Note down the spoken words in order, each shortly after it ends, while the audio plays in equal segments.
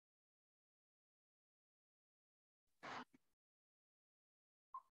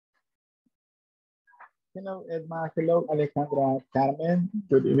Hello, Edma. Hello, Alejandra. Carmen.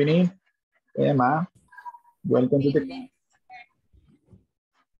 Good evening. Emma, welcome to the class.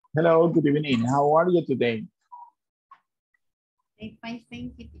 Hello, good evening. How are you today? I'm fine,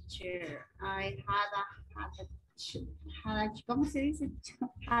 thank you, teacher. I ¿cómo se dice?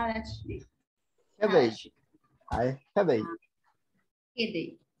 Headache. I headache.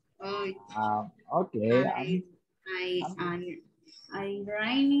 Headache. Oh, Okay. I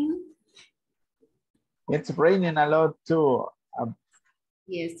raining. It's raining a lot too.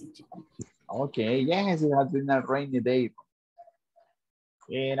 Yes, teacher. Okay, yes, it has been a rainy day.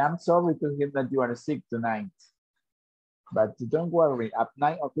 And I'm sorry to hear that you are sick tonight. But don't worry, at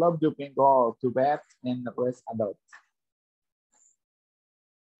 9 o'clock you can go to bed and rest a lot.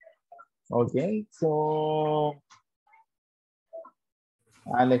 Okay, so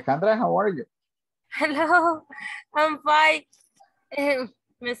Alejandra, how are you? Hello, I'm fine.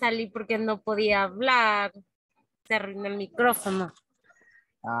 Me salí porque no podía hablar. Se arruinó el micrófono.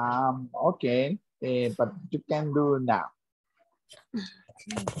 Okay, but you can do now.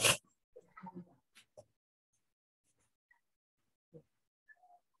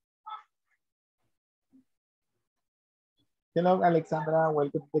 Hello, Alexandra.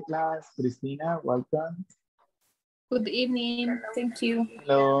 Welcome to the class. Christina, welcome. Good evening. Thank you.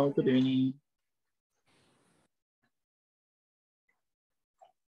 Hello, good evening.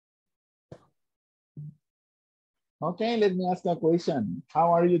 Okay, let me ask you a question.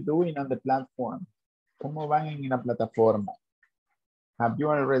 How are you doing on the platform? ¿Cómo van en la plataforma? Have you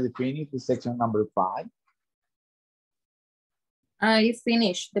already finished the section number 5? I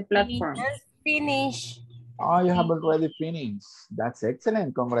finished the platform. Just finish. Oh, you have already finished. That's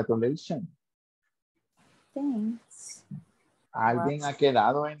excellent. Congratulations. Thanks. ¿Alguien ha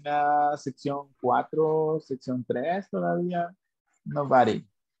quedado en la sección 4, sección 3 todavía? Nobody.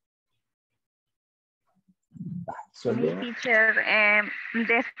 Teacher,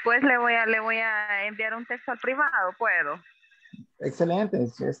 después le voy a enviar un texto al privado, ¿puedo? Excelente,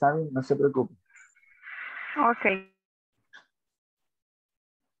 está bien, no se preocupe. Ok.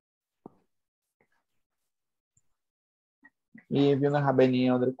 If you don't have any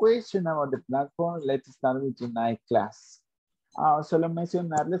other question about the platform, let's start with tonight's class. Solo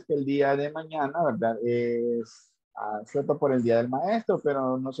mencionarles que el día de mañana, ¿verdad? Es suelto por el Día del Maestro,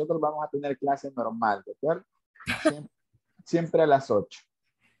 pero nosotros vamos a tener clase normal, ¿de acuerdo? Siempre a las 8.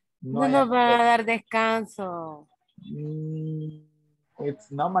 No nos va a dar descanso.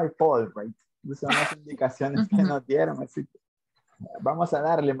 It's not my fault, right? Son las indicaciones que nos dieron, así que vamos a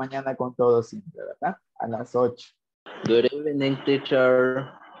darle mañana con todo siempre, ¿verdad? A las 8. Good evening, teacher.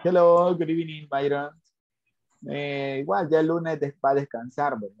 Hello, good evening, Byron. Igual ya el lunes va a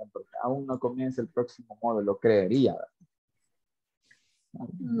descansar, ¿verdad? Porque aún no comienza el próximo módulo, creería, ¿verdad?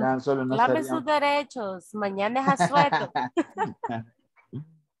 Ya solo no Clave sus derechos. Mañana es asueto.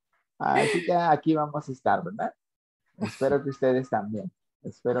 Así que aquí vamos a estar, ¿verdad? Espero que ustedes también.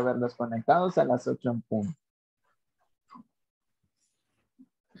 Espero verlos conectados a las 8 en punto.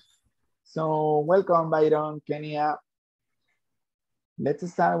 So, welcome, Byron, Kenya. Let's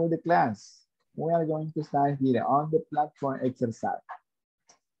start with the class. We are going to start here on the platform exercise.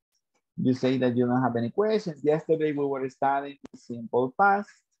 You say that you don't have any questions. Yesterday, we were studying simple past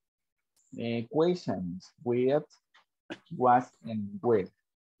questions with, was, and with.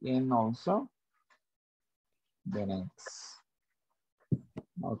 And also, the next.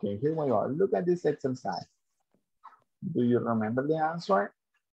 Okay, here we go. Look at this exercise. Do you remember the answer?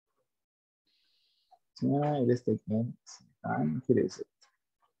 It is taking time. Here is it.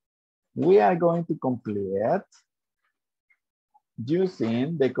 We are going to complete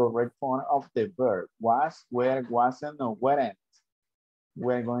using the correct form of the verb. Was, were, wasn't, or weren't.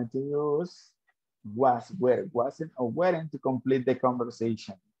 We're going to use was, were, wasn't, or weren't to complete the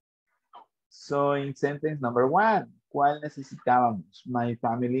conversation. So in sentence number 1, ¿cuál necesitábamos? My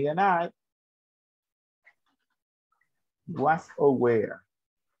family and I was or were.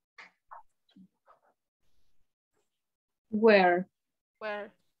 Where?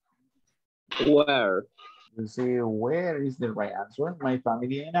 Where? You see, where is the right answer? My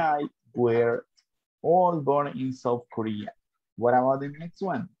family and I were all born in South Korea. What about the next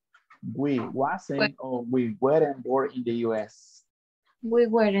one? We wasn't or we weren't born in the US. We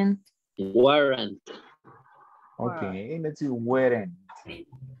weren't. Okay, let's see, weren't.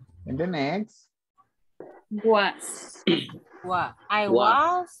 And the next? Was. What? I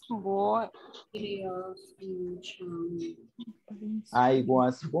was born. I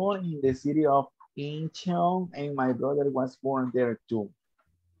was born in the city of Incheon and my brother was born there too.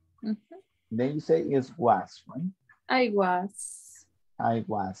 Mm-hmm. Then you say it was, right? I was. I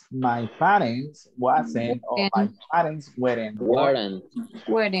was. My parents wasn't, or my parents weren't born.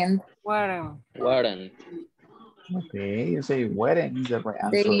 Weren't. Weren't. Okay, you say weren't is the right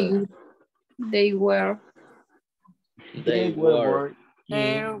answer. They were. They were born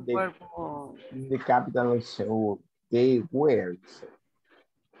They in were born. the capital of Seoul. They were.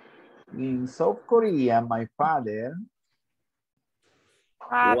 In South Korea, my father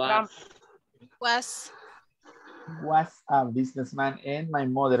Was. was a businessman and my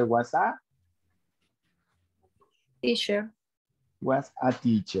mother was a Teacher.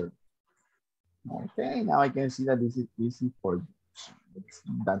 teacher. Okay, now I can see that this is easy for you.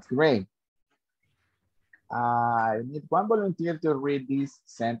 That's great. I need one volunteer to read this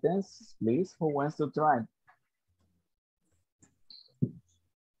sentence, please. Who wants to try?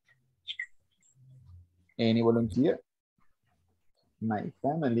 Any volunteer? My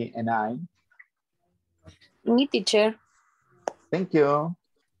family and I. Me, teacher. Thank you.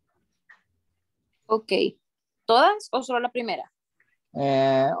 Ok. ¿Todas o solo la primera?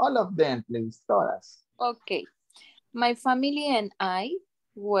 All of them, please. Todas. Okay. My family and I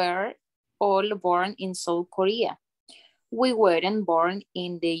were all born in South Korea. We weren't born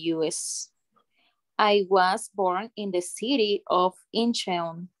in the US. I was born in the city of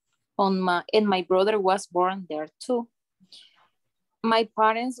Incheon, and my brother was born there too. My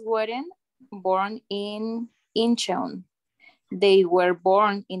parents weren't born in Incheon. They were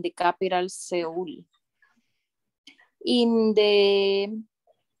born in the capital, Seoul. In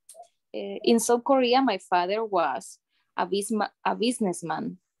South Korea, my father was a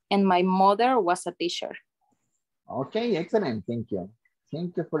businessman and my mother was a teacher. Okay, excellent. Thank you.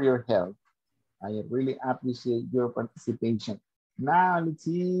 Thank you for your help. I really appreciate your participation. Now, let's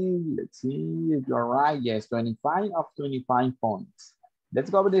see if you're right. Yes, 25 of 25 points. Let's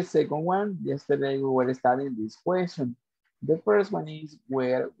go with the second one. Yesterday, we were studying this question. The first one is,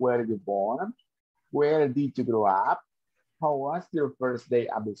 where were you born? Where did you grow up? How was your first day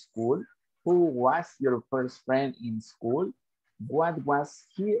at the school? Who was your first friend in school? What was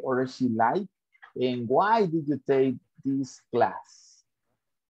he or she like? And why did you take this class?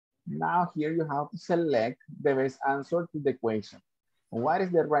 Now here you have to select the best answer to the question. What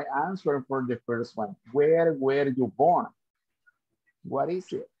is the right answer for the first one? Where were you born? What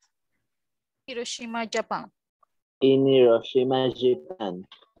is it? Hiroshima, Japan. In Hiroshima, Japan.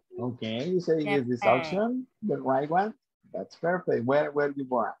 Okay, you say is this option the right one? That's perfect. Where were you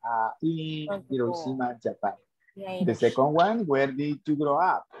born? In Hiroshima, Japan. The second one, where did you grow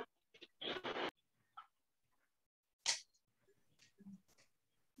up?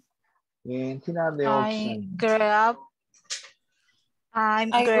 And here are the options.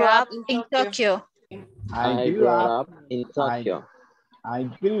 I grew up in Tokyo. I grew up in Tokyo. I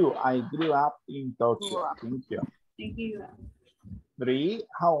grew up in Tokyo. Thank you. Thank you. 3,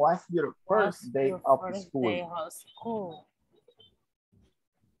 how was your first day of school?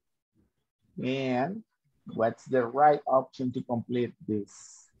 And what's the right option to complete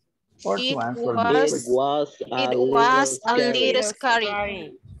this? Or to answer this? It was a little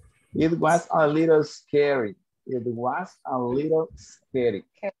scary. It was a little scary. It was a little scary.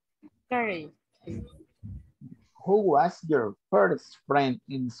 Who was your first friend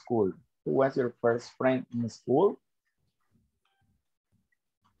in school? Who was your first friend in school?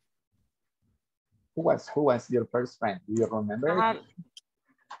 Who was your first friend? Do you remember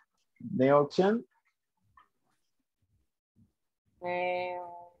the option?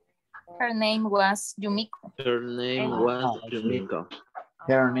 Her name was Yumiko. Her name was Yumiko.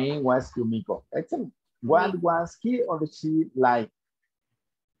 Her name was Yumiko. Excellent. What was he or she like?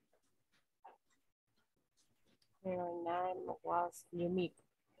 Her name was Yumiko.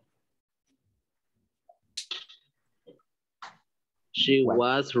 She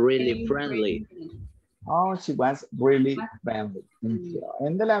was really friendly. Oh, she was really friendly. Thank you.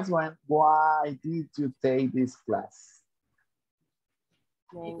 And the last one, why did you take this class?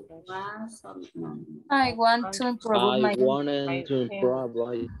 I want to improve my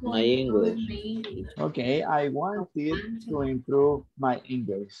English. Okay, I wanted to improve my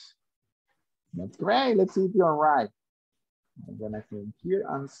English. That's great. Let's see if you're right. I'm gonna click here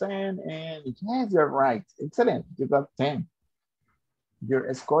and send, and yes, you're right. Excellent. You got 10.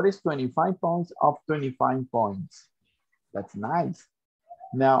 Your score is 25 points of 25 points. That's nice.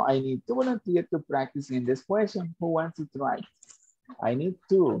 Now I need 2 volunteers to practice in this question. Who wants to try? I need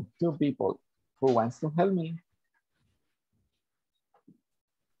two people. Who wants to help me?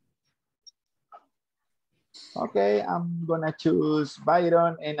 Okay, I'm gonna choose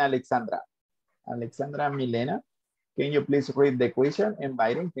Byron and Alexandra. Alexandra, Milena, can you please read the question? And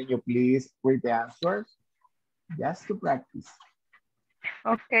Byron, can you please read the answers? Just to practice.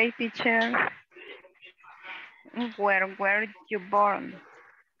 Okay, teacher. Where were you born?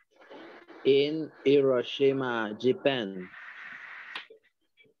 In Hiroshima, Japan.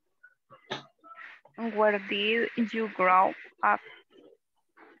 Where did you grow up?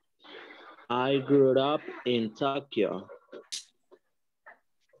 I grew up in Tokyo.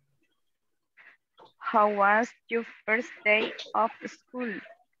 How was your first day of school?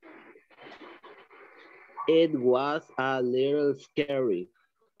 It was a little scary.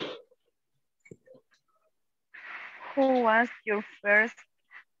 Who was your first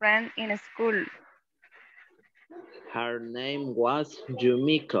friend in school? Her name was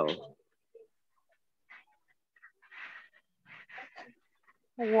Yumiko.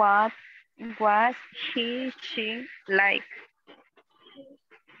 What was she like?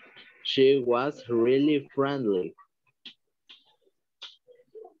 She was really friendly.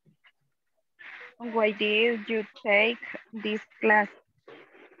 Why did you take this class?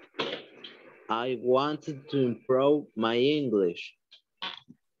 I wanted to improve my English.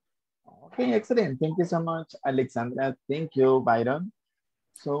 Okay, excellent. Thank you so much, Alexandra. Thank you, Byron.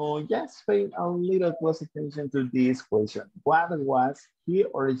 So just pay a little close attention to this question. What was he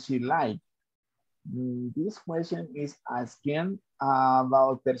or she like? This question is asking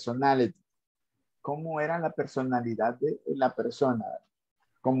about personality. ¿Cómo era la personalidad de la persona?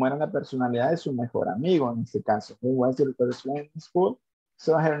 ¿Cómo era la personalidad de su mejor amigo en este caso? Who was your first friend in school?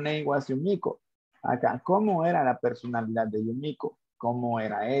 So her name was Yumiko. Acá, ¿cómo era la personalidad de Yumiko? ¿Cómo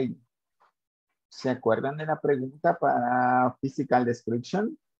era ella? ¿Se acuerdan de la pregunta para physical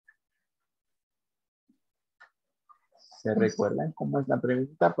description? ¿Se recuerdan cómo es la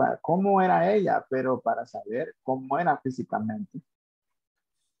pregunta? Para cómo era ella, pero para saber cómo era físicamente.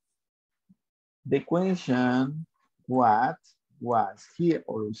 The question, what was he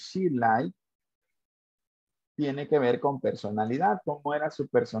or she like, tiene que ver con personalidad. ¿Cómo era su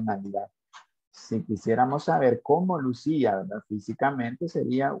personalidad? Si quisiéramos saber cómo lucía, ¿verdad? Físicamente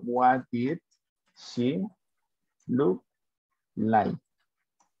sería what did she look like.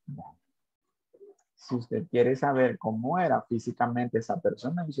 Si usted quiere saber cómo era físicamente esa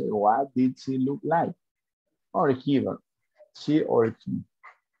persona, dice, what did she look like? Or he, she or he.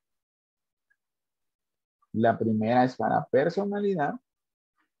 La primera es para personalidad.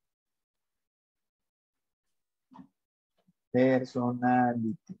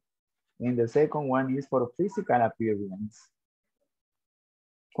 Personality. And the second one is for physical appearance.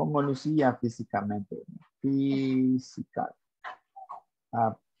 ¿Cómo lucía físicamente? Physical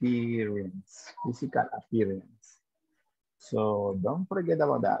appearance. Physical appearance. So don't forget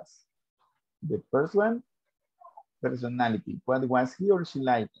about that. The first one, personality. What was he or she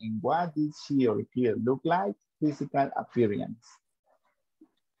like? And what did she or he look like? Physical appearance.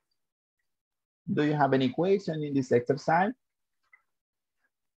 Do you have any question in this exercise?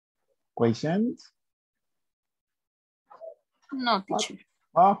 Questions? No, teacher.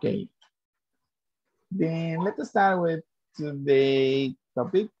 Okay. Then let's start with today's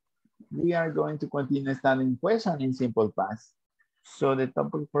topic. We are going to continue studying question in simple past. So the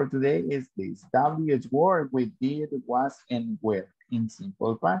topic for today is this. WH word with did, was, and were in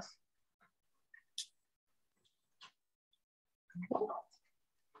simple past.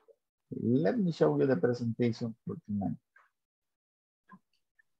 Let me show you the presentation for tonight.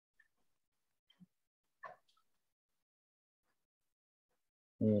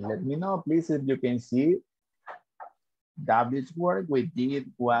 Let me know, please, if you can see WH word with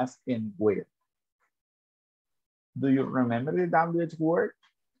did, was, and were. Do you remember the WH word?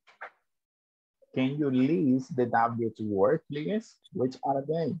 Can you list the WH word, please? Which are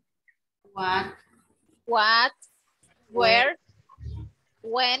they? What, Where,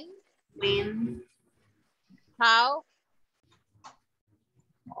 when, how,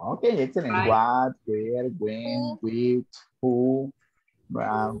 Okay, excellent. Right. What, where, when, which, who,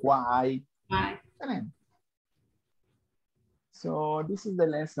 why. why. Excellent. So this is the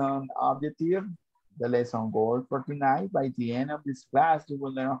lesson objective, the lesson goal for tonight. By the end of this class, you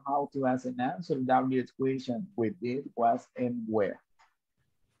will learn how to ask and answer WH question with did, was, and where.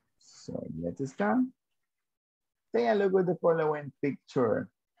 So let's start. Take a look at the following picture.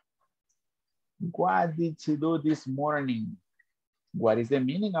 What did she do this morning? What is the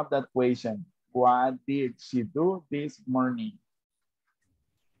meaning of that question? What did she do this morning?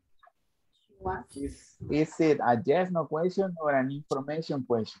 What? Is it a yes, no question or an information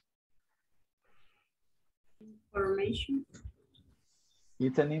question? Information.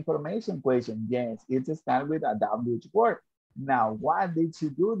 It's an information question. Yes, it starts with a WH word. Now, what did she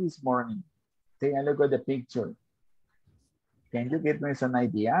do this morning? Take a look at the picture. Can you get me some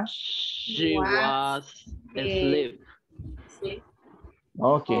idea? She Was was asleep. Sleep.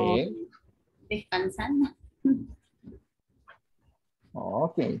 Okay. Descansando.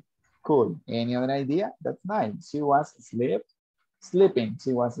 Okay. Cool. Any other idea? That's nice. She was sleeping.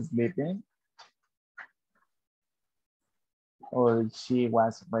 She was sleeping. Or she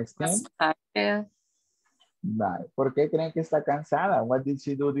was resting. Bye. ¿Por qué creen que está cansada? What did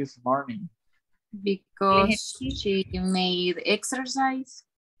she do this morning? Because she made exercise.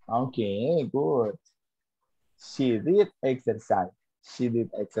 Okay, good. She did exercise. She did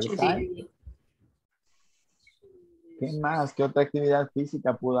exercise. ¿Qué más? ¿Qué otra actividad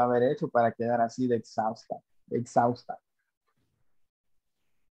física pudo haber hecho para quedar así de exhausta? Exhausta.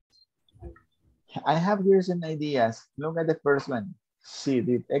 I have here some ideas. Look at the first one. She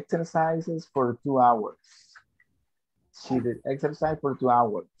did exercises for 2 hours. She did exercise for 2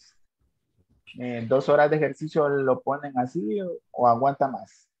 hours. 2 horas de ejercicio lo ponen así o aguanta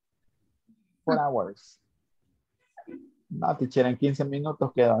más. 4 hours. No, teacher, en 15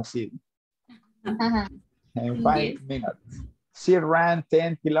 minutos quedó así. En 5 minutes. She ran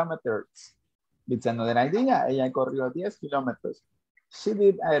 10 kilometers. It's another idea. Ella corrió 10 kilómetros. She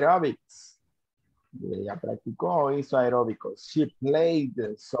did aerobics. Ella practicó, hizo aeróbicos. She played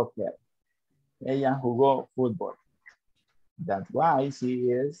soccer. Ella jugó fútbol. That's why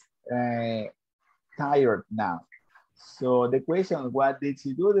she is tired now. So the question, what did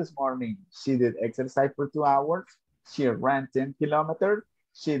she do this morning? She did exercise for 2 hours. She ran 10 kilometers.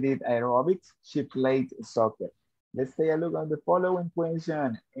 She did aerobics. She played soccer. Let's take a look at the following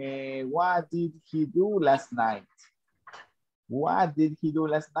question. What did he do last night? What did he do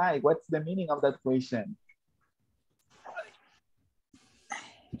last night? What's the meaning of that question?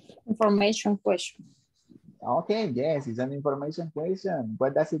 Information question. Okay, yes, it's an information question.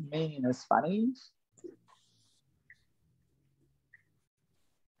 What does it mean in Spanish?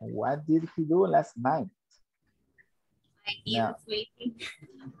 What did he do last night? I sleeping.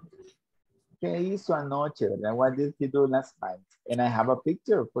 ¿Qué hizo anoche, verdad? What did he do last night? And I have a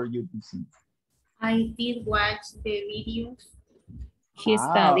picture for you to see. I did watch the videos. He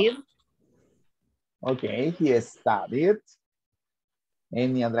studied. Okay, he studied.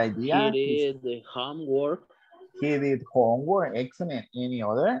 Any other idea? He did the homework. He did homework. Excellent. Any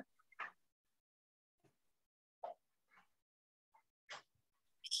other?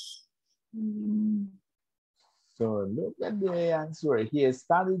 So look at the answer. He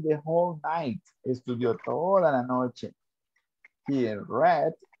studied the whole night. Estudió toda la noche. He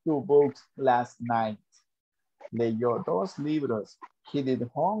read 2 books last night. Leyó 2 libros. He did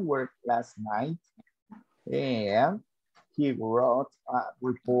homework last night. And he wrote a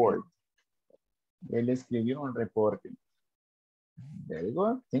report. Él escribió un reporte. Very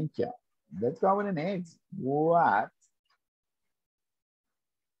good. Thank you. Let's go with the next.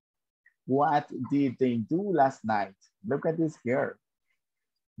 What did they do last night? Look at this girl.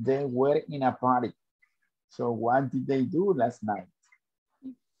 They were in a party. So what did they do last night?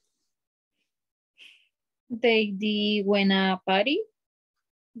 They went a party.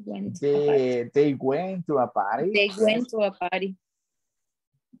 They went to a party. They went to a party.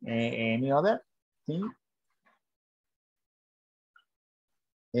 Any other thing?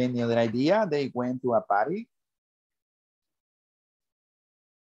 Any other idea? They went to a party.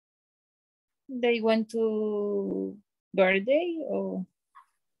 They went to birthday or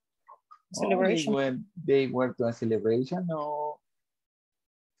celebration. Oh, they were to a celebration or...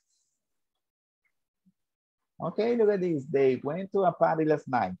 Okay, look at this. They went to a party last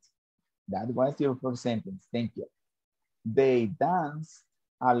night. That was your first sentence. Thank you. They danced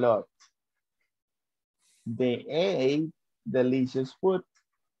a lot. They ate delicious food.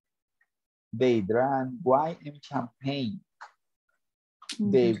 They drank wine and champagne.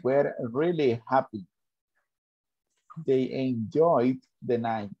 They were really happy. They enjoyed the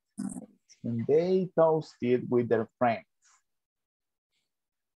night. And they toasted with their friends.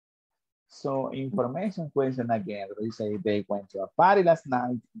 So information question again, we say they went to a party last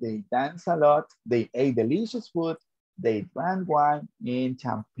night, they danced a lot, they ate delicious food, they drank wine and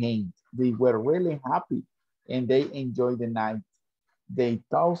champagne. They were really happy and they enjoyed the night. They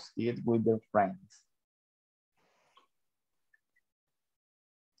toasted with their friends.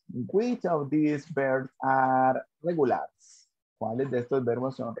 Which of these verbs are regulares? ¿Cuáles de estos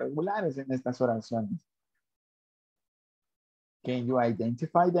verbos son regulares en estas oraciones? Can you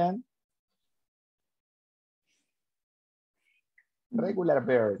identify them? Regular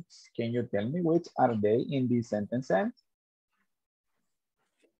verbs. Can you tell me which are they in these sentences?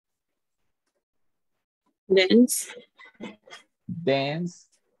 Dance. Dance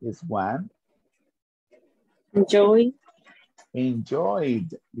is one. Enjoy.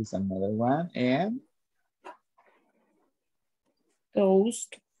 Enjoyed is another one. And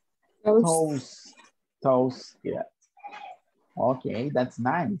Toast. Toast, yeah. Okay, that's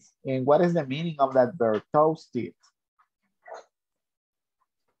nice. And what is the meaning of that verb, toasted?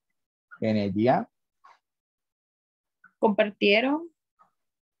 Any idea? Compartieron.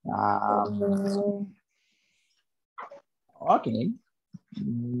 Okay.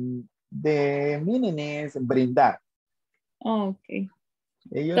 The meaning is brindar. Okay.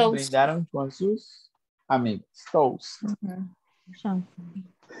 Ellos Toast. brindaron con sus amigos. Toast.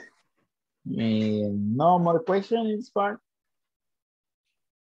 No more questions in this part.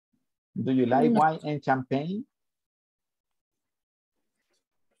 Do you like wine and champagne?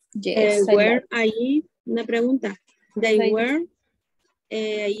 Yes. Where, ahí, una pregunta. They were,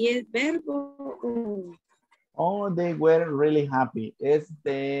 ahí es verbo. Oh, they were really happy. It's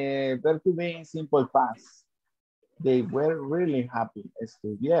the verb to be in simple past. They were really happy.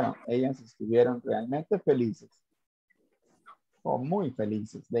 Ellas estuvieron realmente felices. O muy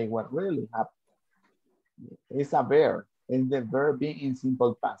felices. They were really happy. It's a verb. It's the verb being in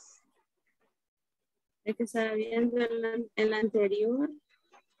simple past. Es que estaba viendo el anterior.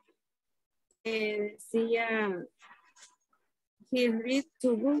 Decía, he read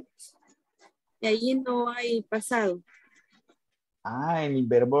two books. Y allí no hay pasado. El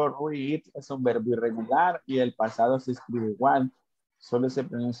verbo read es un verbo irregular y el pasado se escribe igual. Solo se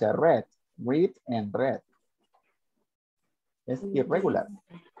pronuncia read. Read and read. Es irregular.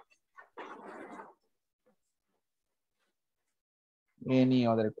 Any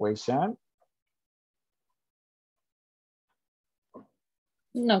other question?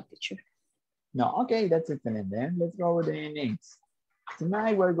 No, teacher. No, okay, that's excellent then. Let's go with the next.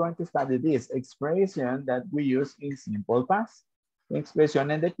 Tonight we're going to study this expression that we use in simple past.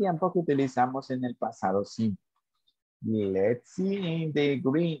 Expresiones de tiempo que utilizamos en el pasado simple. Let's see in the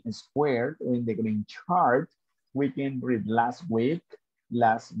green square, in the green chart, we can read last week,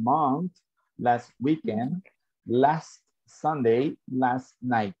 last month, last weekend, last Sunday, last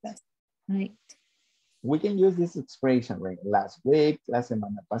night. Right. We can use this expression, right? Last week, la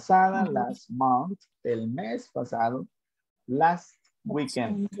semana pasada, last month, el mes pasado, last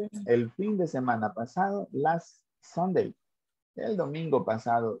weekend, el fin de semana pasado, last Sunday, el domingo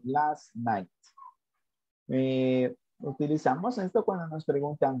pasado, last night. Utilizamos esto cuando nos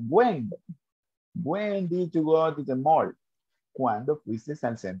preguntan when. When did you go to the mall? ¿Cuándo fuiste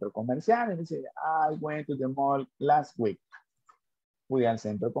al centro comercial? Y dice, I went to the mall last week. Fui al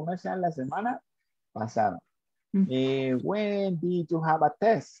centro comercial la semana pasada. When did you have a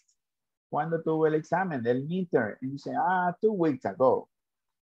test? ¿Cuándo tuvo el examen del midterm? And you say, 2 weeks ago.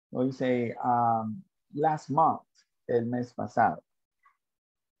 O you say, last month, el mes pasado.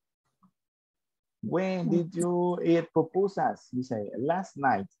 When did you eat pupusas? You say, last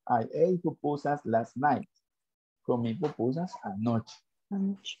night. I ate pupusas last night. Comí pupusas anoche.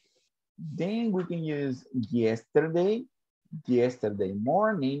 Then we can use yesterday, yesterday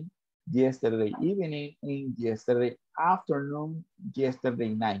morning, yesterday evening, and yesterday afternoon, yesterday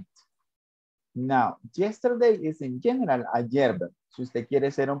night. Now, yesterday is in general ayer. Si usted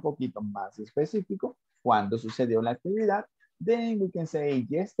quiere ser un poquito más específico, cuando sucedió la actividad, then we can say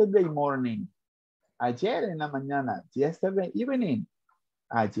yesterday morning. Ayer en la mañana, yesterday evening.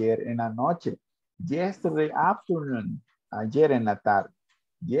 Ayer en la noche. Yesterday afternoon. Ayer en la tarde.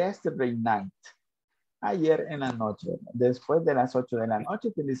 Yesterday night. Ayer en la noche. Después de las 8 de la noche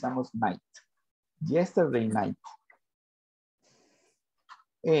utilizamos night. Yesterday night.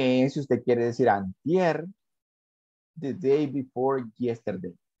 Si usted quiere decir antier, the day before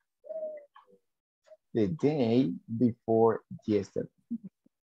yesterday. The day before yesterday.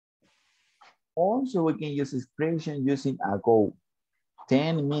 Also, we can use expression using ago.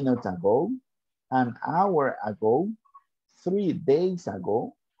 10 minutes ago, an hour ago, 3 days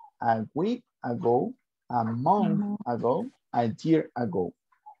ago, a week ago, a month ago, a year ago.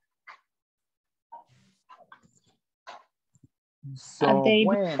 So a day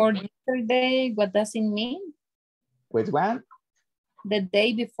when, before yesterday, what does it mean? Which one? The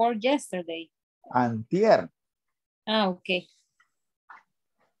day before yesterday. Antier. Okay.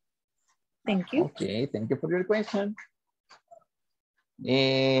 Thank you. Okay, thank you for your question.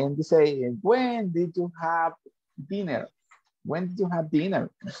 And you say, when did you have dinner? When did you have dinner?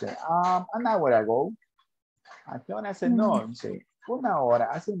 You say, an hour ago. ¿A qué hora cenó? You say, una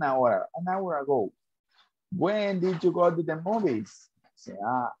hora, hace una hora, an hour ago. When did you go to the movies? You say,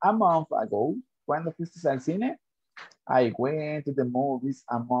 a month ago. ¿Cuándo fuiste al cine? I went to the movies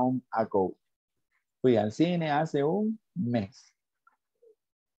a month ago. Fui al cine hace un mes.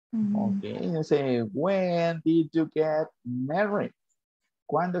 Okay, you say, when did you get married?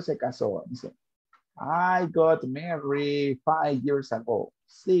 ¿Cuándo se casó? Dice, I got married 5 years ago,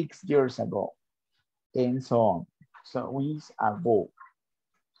 6 years ago, and so on. So weeks ago.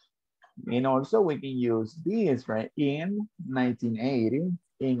 And also we can use this, right? In 1980,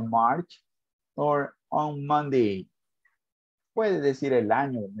 in March, or on Monday. Puede decir el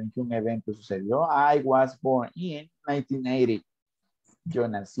año en que un evento sucedió. I was born in 1980. Yo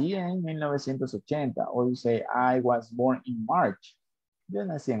nací en 1980. O dice, I was born in March. Yo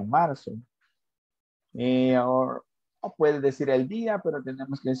nací en marzo. O puede decir el día, pero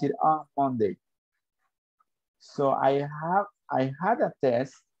tenemos que decir on Monday. So I had a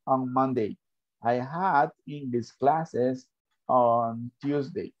test on Monday. I had English classes on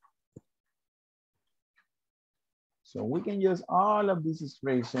Tuesday. So we can use all of these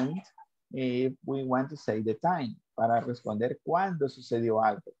expressions if we want to say the time, para responder cuándo sucedió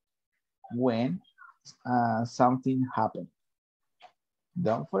algo. When something happened.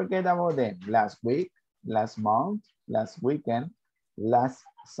 Don't forget about them. Last week, last month, last weekend, last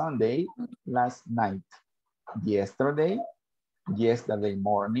Sunday, last night. Yesterday, yesterday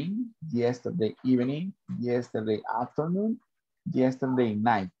morning, yesterday evening, yesterday afternoon, yesterday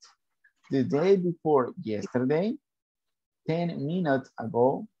night. The day before yesterday, 10 minutes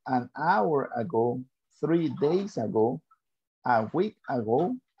ago, an hour ago, 3 days ago, a week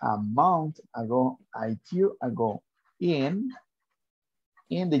ago, a month ago, a year ago, in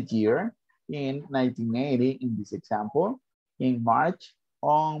the year, in 1980, in this example, in March,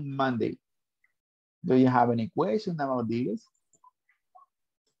 on Monday. Do you have any question about this?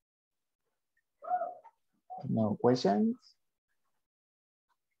 No questions?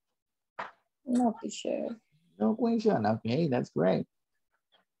 No, teacher. No question. Okay, that's great.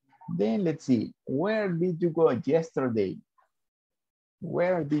 Then let's see. Where did you go yesterday?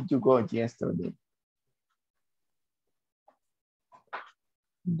 Where did you go yesterday?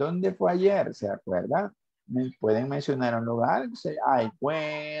 ¿Dónde fue ayer? ¿Se acuerdan? ¿Me pueden mencionar un lugar? Say, I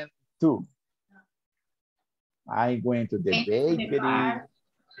went to. I went to the bakery.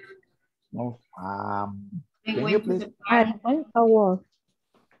 Oh, can you please? I went to work.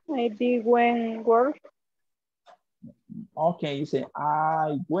 I did when work. Okay, you say,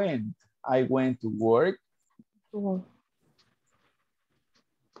 I went to work.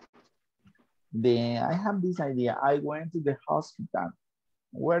 Then I have this idea. I went to the hospital.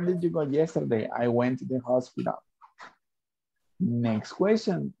 Where did you go yesterday? I went to the hospital. Next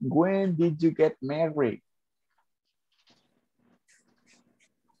question. When did you get married?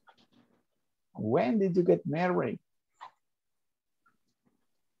 When did you get married?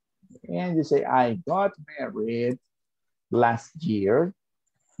 And you say, I got married last year.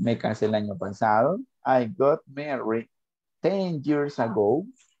 Me casé el año pasado. I got married 10 years ago.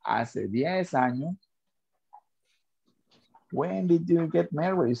 Hace 10 años. When did you get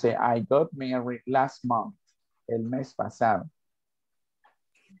married? You say, I got married last month. El mes pasado.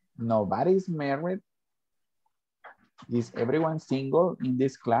 Nobody's married. Is everyone single in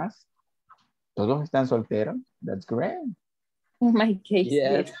this class? ¿Todos están solteros? That's great. In my case,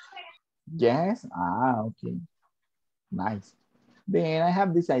 Yes. Yes? Okay. Nice. Then I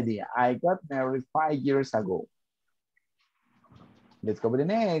have this idea. I got married 5 years ago. Let's go with the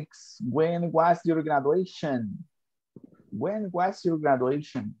next. When was your graduation? When was your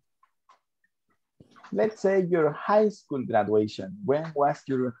graduation? Let's say your high school graduation. When was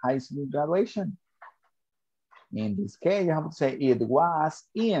your high school graduation? In this case, you have to say it was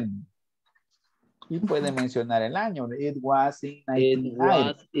in. Y puede mencionar el año. It was in 1990. It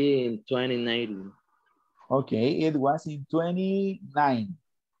was in 2019. Okay, it was in 2009.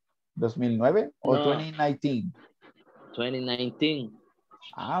 2009 or No. 2019? 2019.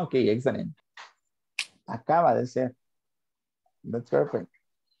 Okay, excellent. Acaba de ser. That's perfect.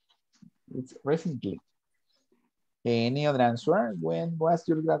 It's recently. Any other answer? When was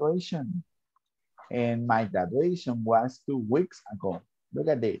your graduation? And my graduation was 2 weeks ago. Look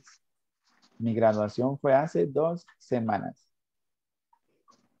at this. Mi graduación fue hace 2 semanas.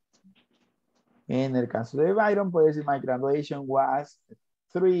 En el caso de Byron, puede decir my graduation was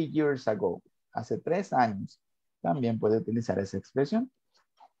 3 years ago. Hace 3 años. También puede utilizar esa expresión.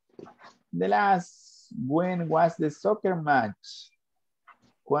 The last, when was the soccer match?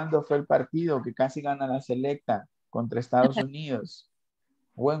 ¿Cuándo fue el partido que casi gana la selecta contra Estados Unidos?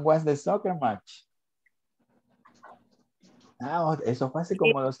 When was the soccer match? Eso fue hace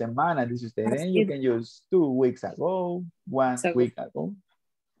como 2 semanas, dice usted. Then you can use 2 weeks ago, 1 week ago.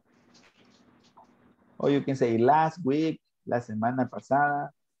 Or you can say last week, la semana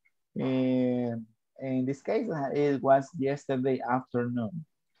pasada. In this case, it was yesterday afternoon.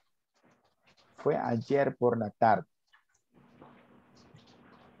 Fue ayer por la tarde.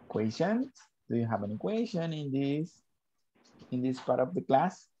 Questions? Do you have any question in this part of the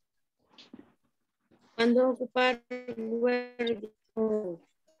class? ¿Cuándo ocupar where o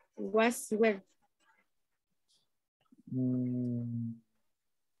was where?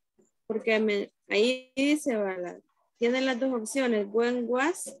 Porque ahí dice, ¿verdad? Tienen las dos opciones, when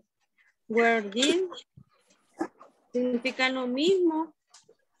was, where did. Significan lo mismo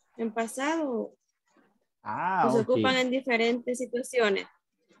en pasado. O se ocupan en diferentes situaciones.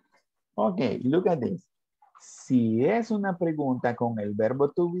 Ok, look at this. Si es una pregunta con el verbo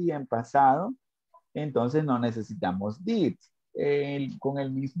to be en pasado, entonces no necesitamos did. Con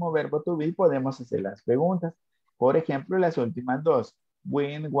el mismo verbo to be podemos hacer las preguntas. Por ejemplo, las últimas dos.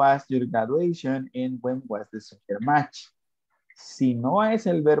 When was your graduation and when was the soccer match? Si no es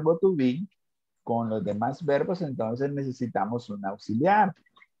el verbo to be, con los demás verbos, entonces necesitamos un auxiliar,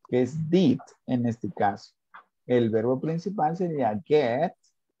 que es did en este caso. El verbo principal sería get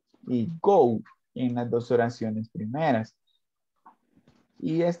y go en las dos oraciones primeras.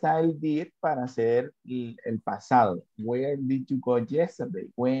 Y está el did para hacer el pasado. Where did you go yesterday?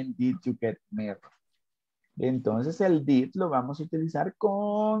 When did you get married? Entonces el did lo vamos a utilizar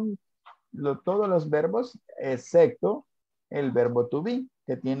con todos los verbos, excepto el verbo to be,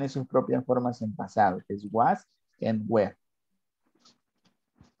 que tiene sus propias formas en pasado, que es was and were.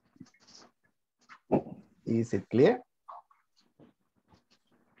 Is it clear?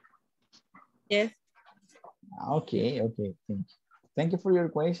 Yes. Okay, thank you. Thank you for your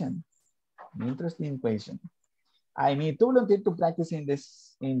question. Interesting question. I need 2 volunteers to practice in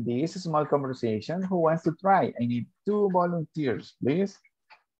this small conversation. Who wants to try? I need 2 volunteers, please.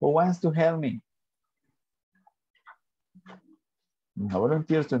 Who wants to help me? No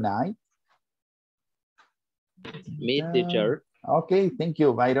volunteers tonight? Me, teacher. Okay, thank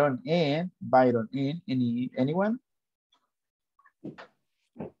you, Byron. And anyone?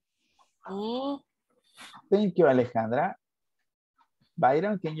 Thank you, Alejandra.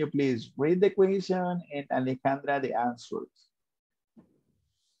 Byron, can you please read the question and Alejandra the answers?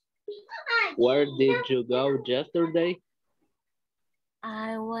 Where did you go yesterday?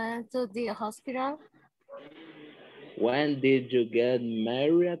 I went to the hospital. When did you get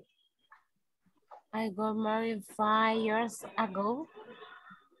married? I got married 5 years ago.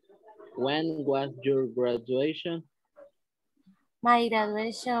 When was your graduation? My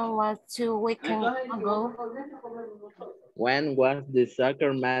graduation was 2 weekends ago. When was the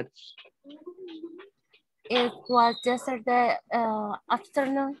soccer match? It was yesterday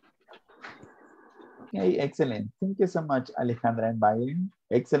afternoon. Okay, excellent. Thank you so much, Alejandra and Byron.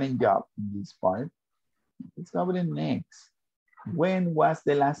 Excellent job in this part. Let's go with the next. When was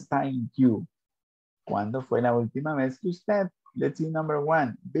the last time you? ¿Cuándo fue la última vez que usted? Let's see, number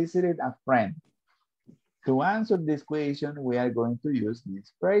 1, visited a friend. To answer this question, we are going to use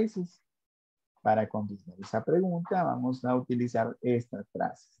these phrases. Para contestar esa pregunta, vamos a utilizar estas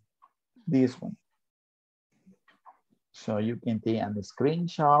frases. This one. So you can take a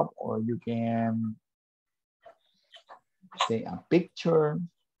screenshot or you can take a picture.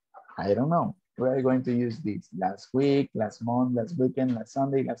 I don't know. We are going to use this last week, last month, last weekend, last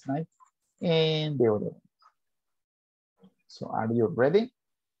Sunday, last night, and the other one. So are you ready?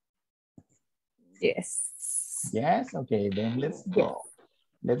 Yes. Yes? Okay, then let's go.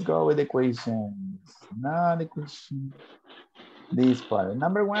 Let's go with the questions. Now the question. This part.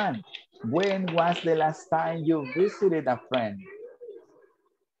 Number 1. When was the last time you visited a friend?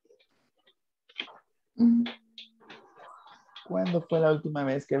 ¿Cuándo fue la última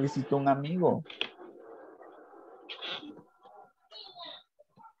vez que visitó un amigo?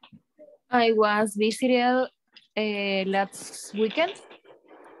 I was visited last weekend.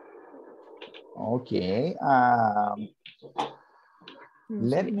 Okay.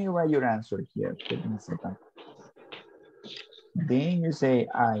 Let me write your answer here. Give me a second. Then you say,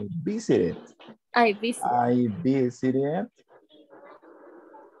 I visited. I visited. I visited.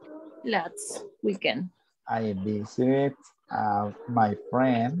 Last weekend. I visited my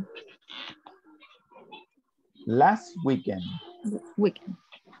friend last weekend. Weekend.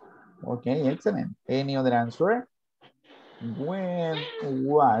 Okay, excellent. Any other answer? When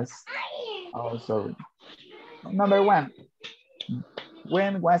was, oh, sorry. Number 1.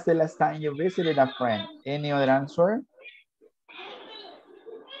 When was the last time you visited a friend? Any other answer?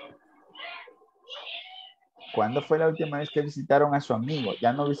 ¿Cuándo fue la última vez que visitaron a su amigo?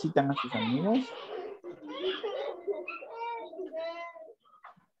 ¿Ya no visitan a sus amigos?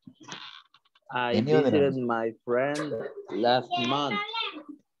 I visited my friend last month.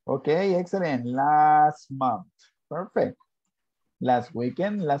 Okay, excellent. Last month. Perfect. Last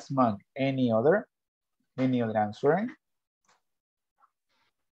weekend, last month. Any other? Any other answer?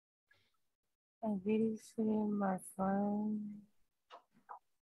 I visited my friend.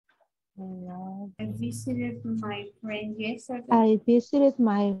 I visited my friend yesterday. I visited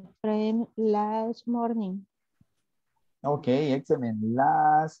my friend last morning. Ok, excelente.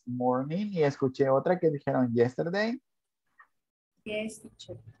 Last morning. Y escuché otra que dijeron yesterday. Yes,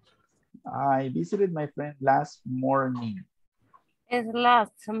 teacher. I visited my friend last morning. Es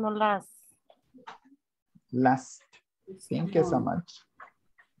last, no last. Last. Thank you so much.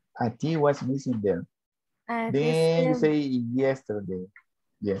 A T was missing there. I Then you visited, say yesterday.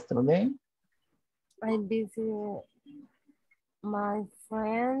 Yesterday. I visited my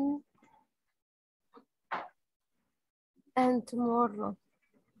friend and tomorrow.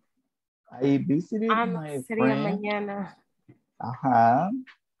 I visited Ah, no, my sería friend. mañana. Ajá.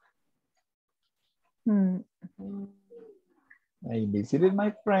 Mm, I visited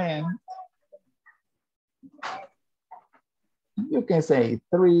my friend. You can say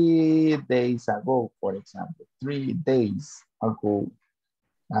 3 days ago, for example. 3 days ago.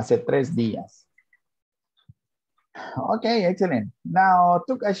 Hace 3 días. Okay, excellent. Now,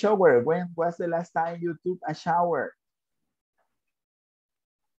 took a shower. When was the last time you took a shower?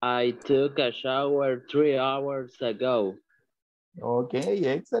 I took a shower 3 hours ago. Okay,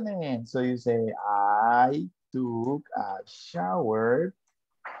 excellent. So you say, I took a shower.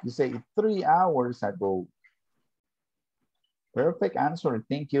 You say 3 hours ago. Perfect answer.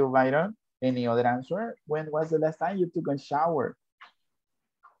 Thank you, Byron. Any other answer? When was the last time you took a shower?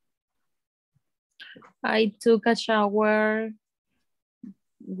 I took a shower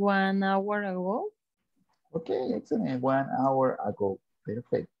 1 hour ago. Okay, excellent. 1 hour ago.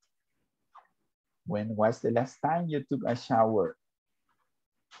 Perfect. When was the last time you took a shower?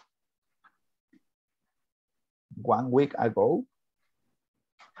 1 week ago?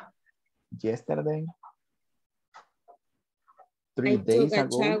 Yesterday? 3 days I took a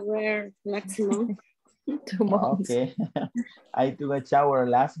ago? shower maximum 2 months. Okay. I took a shower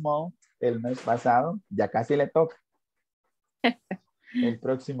last month, el mes pasado. Ya casi le toca. El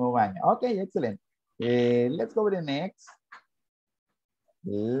próximo año. Okay, excellent. Let's go to the next.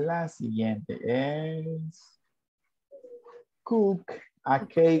 La siguiente es cook a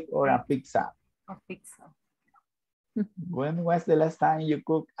cake or a pizza. A pizza. When was the last time you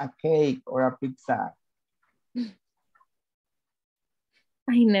cooked a cake or a pizza?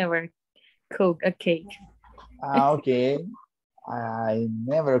 I never cook a cake. Okay. I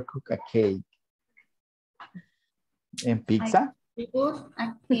never cook a cake. And pizza? I cook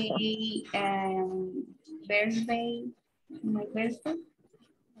a cake, birthday, my birthday.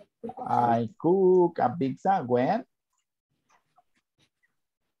 I cook a pizza when?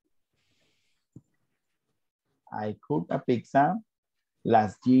 I cooked a pizza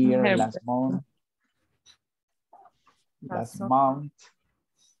last year, Her last month. Last Last month.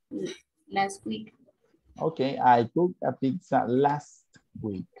 Last week. Okay, I cooked a pizza last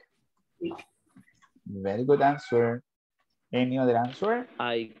week. Very good answer. Any other answer?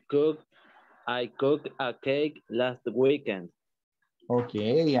 I cooked a cake last weekend.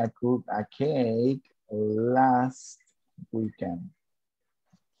 Okay, I cooked a cake last weekend.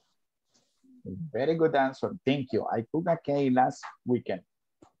 Very good answer. Thank you. I cooked a cake last weekend.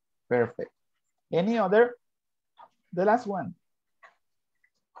 Perfect. Any other? The last one.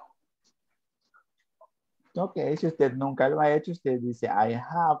 Ok, si usted nunca lo ha hecho, usted dice, I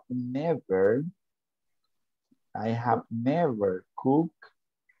have never cooked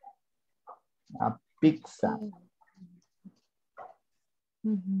a pizza.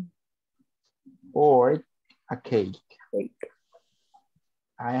 Or a cake.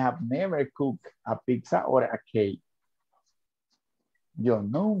 I have never cooked a pizza or a cake. Yo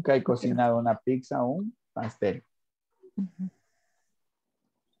nunca he cocinado una pizza o un pastel.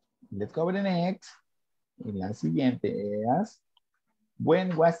 Let's go to the next. Y la siguiente es,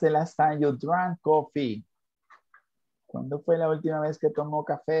 when was the last time you drank coffee? ¿Cuándo fue la última vez que tomó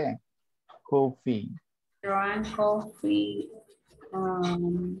café? Coffee. Drank coffee.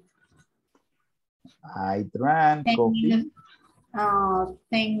 I drank 10 coffee. minutes,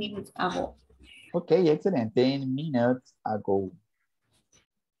 10 minutes ago. Okay, excellent. 10 minutes ago.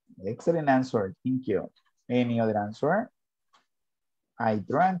 Excellent answer. Thank you. Any other answer? I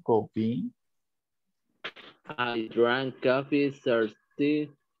drank coffee. I drank coffee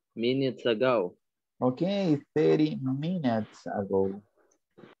 30 minutes ago. Okay, 30 minutes ago.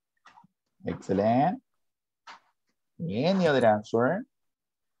 Excellent. Any other answer?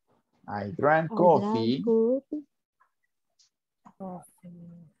 I drank coffee.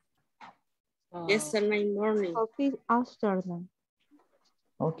 yesterday morning. Coffee afternoon.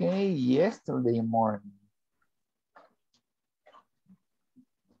 Okay, yesterday morning.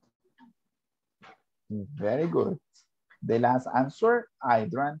 Very good. The last answer, I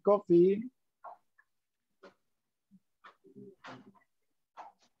drank coffee.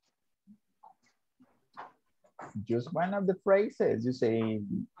 Just one of the phrases. You say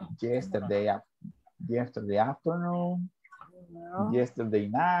yesterday afternoon, yesterday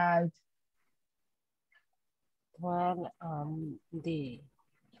night. Well,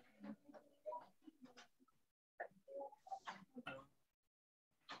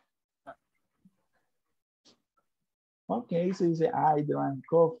 Okay, so you say I drank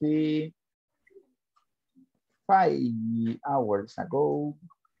coffee 5 hours ago.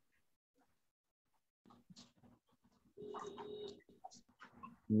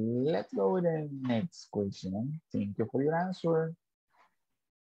 Let's go with the next question. Thank you for your answer.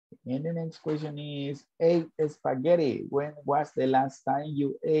 And the next question is, ate spaghetti. When was the last time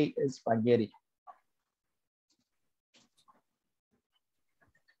you ate spaghetti?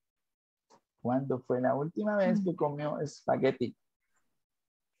 ¿Cuándo fue la última vez que comió espagueti?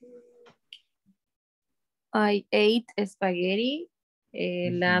 I ate spaghetti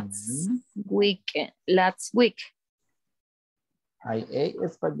last week. I ate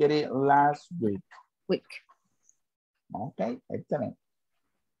spaghetti last week. Okay, excellent.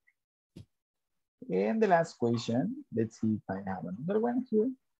 And the last question, let's see if I have another one here.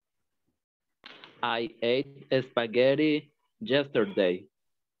 I ate spaghetti yesterday.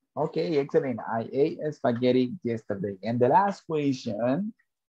 Okay, excellent. I ate spaghetti yesterday. And the last question,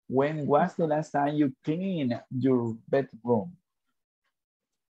 when was the last time you cleaned your bedroom?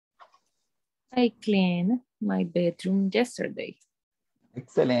 I cleaned my bedroom yesterday.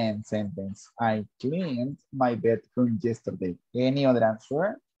 Excellent sentence. I cleaned my bedroom yesterday. Any other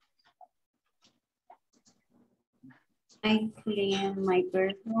answer? I cleaned my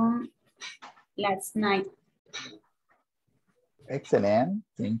bedroom last night. Excellent.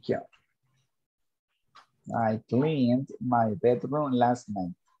 Thank you. I cleaned my bedroom last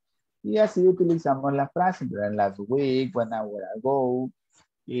night. Y así utilizamos la frase, ¿verdad? Last week, 1 hour ago,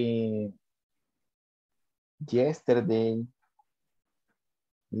 yesterday,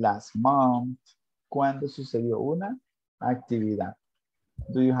 last month, cuando sucedió una actividad.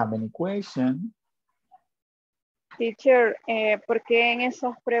 Do you have any question? Teacher, ¿por qué en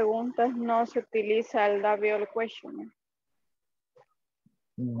esas preguntas no se utiliza el double question?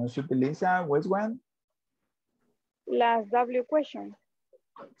 No se utiliza, which one? Las W question.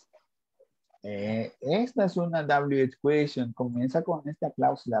 Esta es una WH question, comienza con esta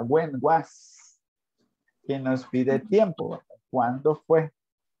cláusula, when was, que nos pide tiempo, ¿cuándo fue?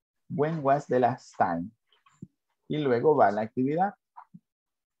 When was the last time? Y luego va la actividad.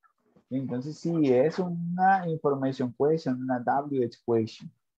 Entonces, si es una information question, una WH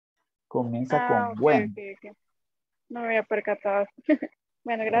question, comienza con when. Okay. No me había percatado.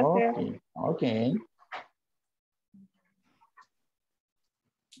 Bueno, gracias. Okay.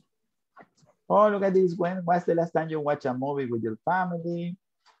 Oh, look at this. When was the last time you watched a movie with your family?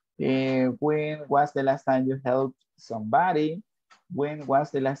 When was the last time you helped somebody? When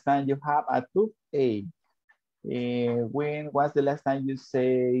was the last time you have a toothache? When was the last time you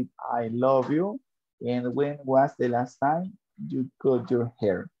said, I love you? And when was the last time you cut your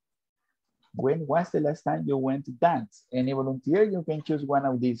hair? When was the last time you went to dance? Any volunteer, you can choose one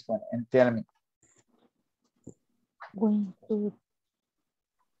of these one and tell me.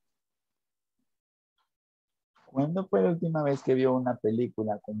 ¿Cuándo fue la última vez que vio una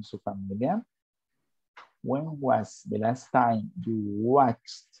película con su familia? When was the last time you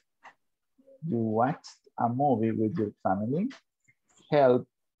watched a movie with your family? Help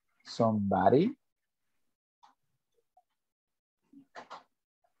somebody?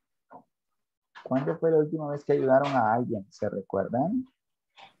 ¿Cuándo fue la última vez que ayudaron a alguien? ¿Se recuerdan?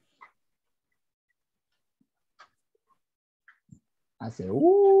 Hace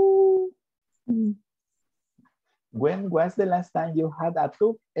When was the last time you had a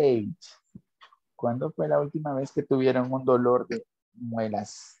toothache? ¿Cuándo fue la última vez que tuvieron un dolor de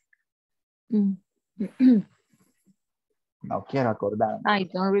muelas? No quiero acordar. I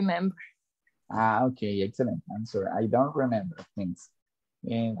don't remember. Okay, excellent answer. I don't remember things.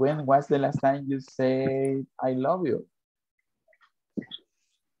 And when was the last time you said, I love you?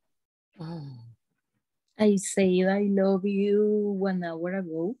 I said I love you 1 hour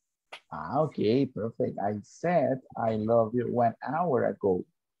ago. Okay, perfect. I said I love you 1 hour ago.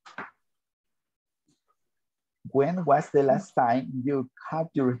 When was the last time you cut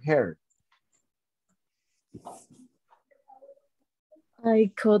your hair?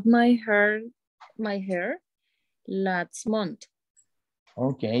 I cut my hair last month.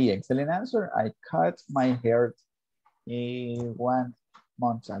 Okay, excellent answer. I cut my hair 1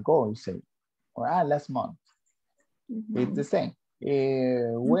 month ago, you say. Or last month. It's the same.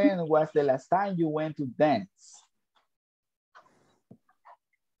 When was the last time you went to dance?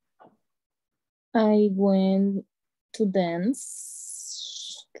 I went to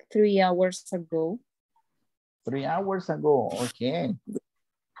dance 3 hours ago. 3 hours ago, okay.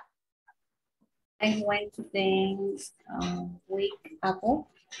 I went to dance a week ago.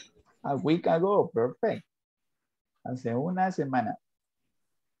 A week ago, perfect. Hace una semana.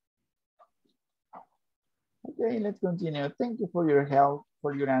 Okay, let's continue. Thank you for your help,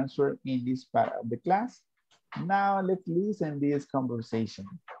 for your answer in this part of the class. Now let's listen this conversation.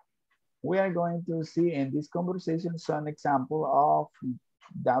 We are going to see in this conversation some example of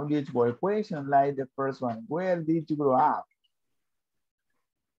WH question, like the first one. Where did you grow up?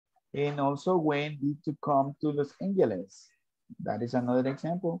 And also, when did you come to Los Angeles? That is another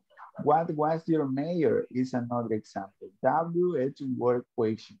example. What was your major is another example. WH word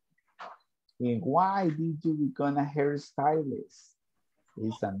question. And why did you become a hairstylist?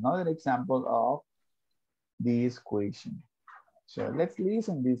 Is another example of this question. So let's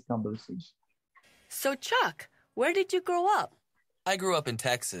listen to this conversation. So Chuck, where did you grow up? I grew up in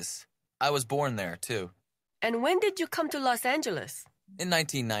Texas. I was born there too. And when did you come to Los Angeles? In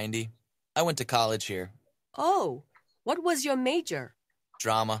 1990. I went to college here. Oh, what was your major?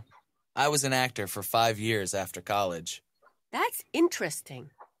 Drama. I was an actor for 5 years after college. That's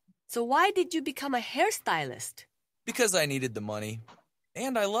interesting. So why did you become a hairstylist? Because I needed the money.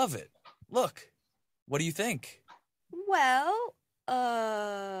 And I love it. Look, what do you think? Well,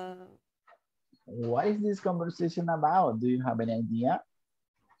 What is this conversation about? Do you have any idea?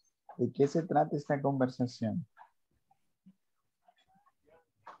 ¿De qué se trata esta conversación?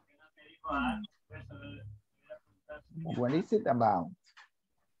 What is it about?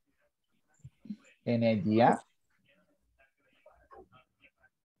 Any idea?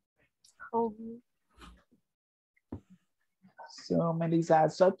 So, Melissa,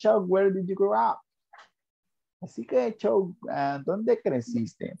 so Chuck, where did you grow up? Así que, Chuck, ¿dónde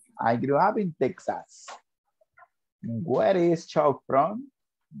creciste? I grew up in Texas. Where is Chuck from?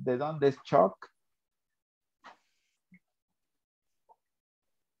 ¿De dónde es Chuck?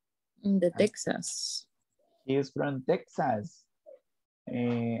 De Texas. He is from Texas.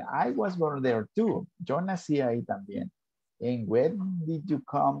 I was born there too. Yo nací ahí también. And when did you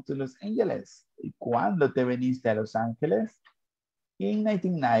come to Los Angeles? ¿Y cuándo te viniste a Los Ángeles? In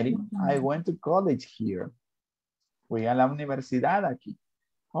 1990, I went to college here. Fui a la universidad aquí.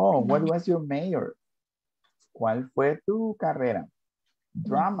 Oh, what was your major? ¿Cuál fue tu carrera?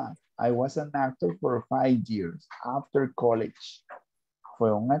 Drama. I was an actor for 5 years after college.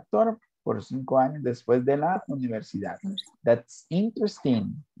 Fue un actor por 5 años después de la universidad. That's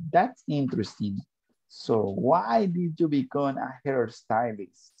interesting. That's interesting. So why did you become a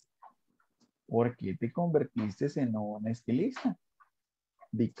hairstylist? ¿Por qué te convertiste en un estilista?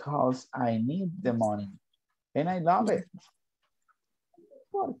 Because I need the money and I love it.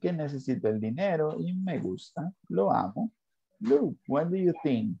 Porque necesito el dinero y me gusta, lo amo. Look, what do you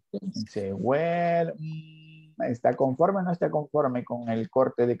think? And say, well, ¿está conforme o no está conforme con el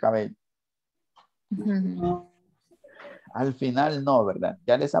corte de cabello? Al final no, ¿verdad?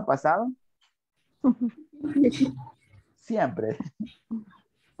 ¿Ya les ha pasado? Siempre.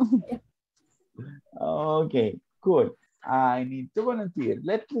 Okay, cool. I need to volunteer.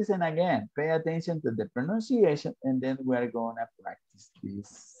 Let's listen again. Pay attention to the pronunciation and then we're going to practice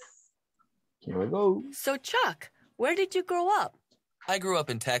this. Here we go. So Chuck, where did you grow up? I grew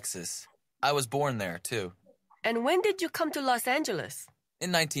up in Texas. I was born there too. And when did you come to Los Angeles?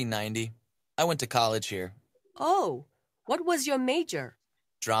 In 1990. I went to college here. Oh, what was your major?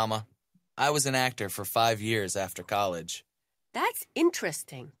 Drama. I was an actor for 5 years after college. That's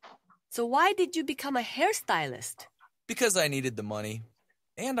interesting. So why did you become a hairstylist? Because I needed the money.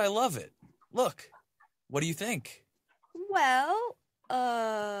 And I love it. Look, what do you think? Well,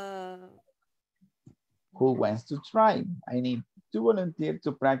 Who wants to try? I need to volunteer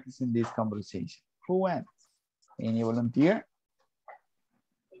to practice in this conversation. Who wants? Any volunteer?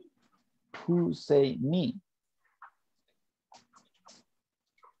 Who say me?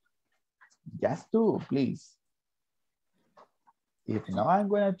 Just two, please. If not, I'm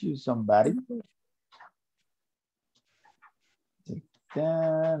going to choose somebody.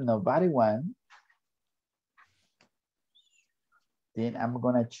 Nobody wants. Then I'm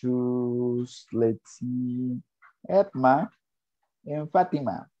going to choose, let's see, Edma and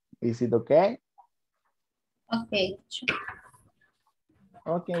Fatima. Is it okay? Okay.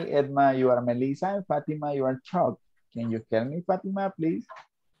 Okay, Edma, you are Melissa, and Fatima, you are Chuck. Can you hear me, Fatima, please?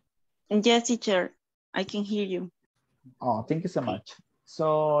 Yes, teacher. I can hear you. Oh, thank you so much.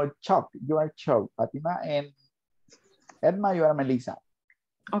 So, Chuck, you are Chuck, Fatima, and Edma, you are Melissa.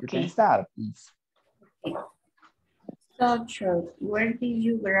 You can start, please. So true. Where did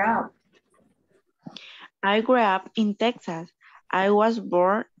you grow up? I grew up in Texas. I was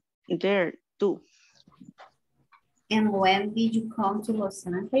born there too. And when did you come to Los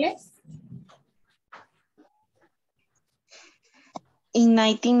Angeles? In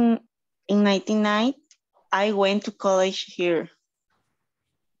 1999, I went to college here.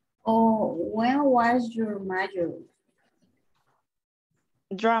 Oh, when was your major?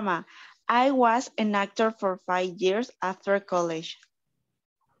 Drama. I was an actor for 5 years after college.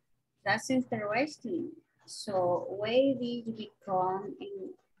 That's interesting. So, where did you become in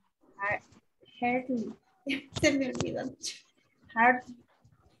hair? Se me olvidó.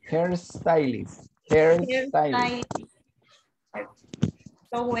 Hairstylist. Hairstylist.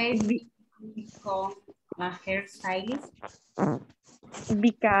 So, where did you become a hairstylist?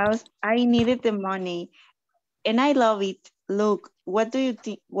 Because I needed the money and I love it. Look, what do you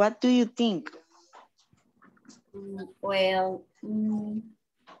think? What do you think? Well,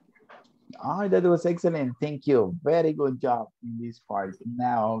 Oh, that was excellent. Thank you. Very good job in this part.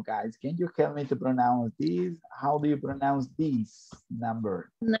 Now, guys, can you help me to pronounce this? How do you pronounce this number?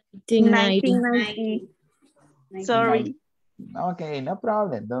 1990. Sorry. Okay, no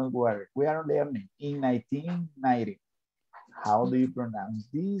problem. Don't worry. We are learning. In 1990. How do you pronounce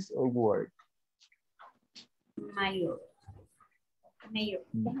this word? Mayor.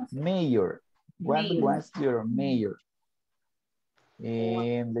 Mayor. What was your mayor?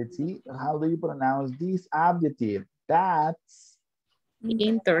 And let's see, how do you pronounce this adjective? That's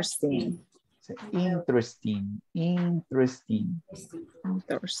Interesting. interesting. Interesting.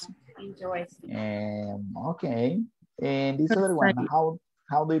 Okay. And this other one,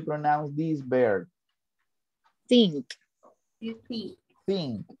 how do you pronounce this verb? Think. You think.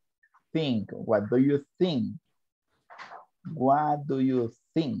 Think. Think. What do you think? What do you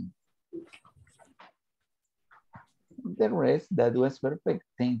think? The rest, that was perfect.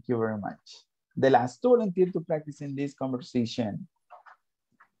 Thank you very much. The last volunteer to practice in this conversation.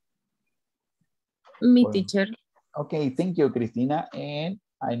 Me, teacher. Okay, thank you, Christina. And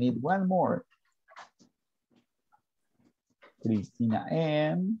I need one more. Christina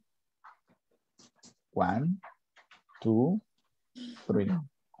and 1, 2, 3.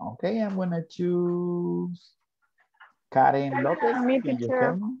 Okay, I'm gonna choose Karen Lopez. Me, Can you teacher.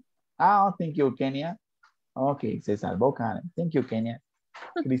 tell me? Oh, thank you, Kenya. Okay, se salvó Karen. Thank you, Kenya.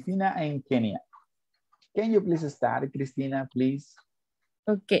 Christina and Kenya. Can you please start, Christina, please?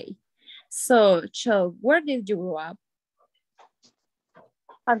 Okay. So, where did you grow up?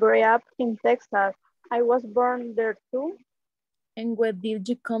 I grew up in Texas. I was born there too. And when did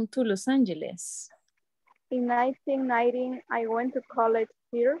you come to Los Angeles? In 1990, I went to college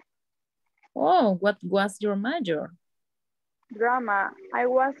here. Oh, what was your major? Drama. I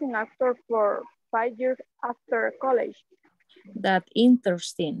was an actor for 5 years after college. That's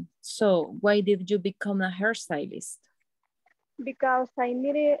interesting. So why did you become a hairstylist? Because I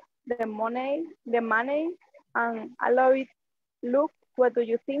needed the money, and I love it. Look, what do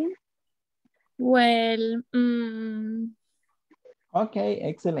you think? Well, Okay,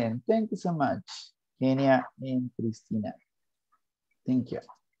 excellent. Thank you so much, Kenya and Christina. Thank you.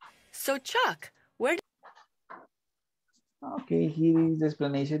 So Chuck, where Okay, here is the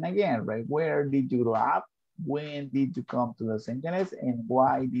explanation again, right? Where did you grow up? When did you come to Los Angeles? And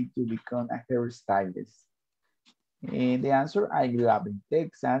why did you become a hairstylist? And the answer, I grew up in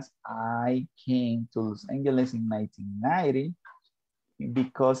Texas. I came to Los Angeles in 1990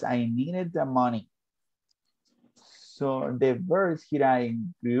 because I needed the money. So the verbs here I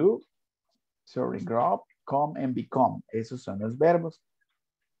grew up, come and become. Esos son los verbos.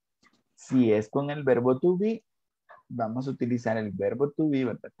 Si es con el verbo to be, vamos a utilizar el verbo to be,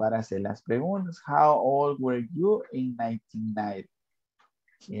 ¿verdad? Para hacer las preguntas. How old were you in 1990?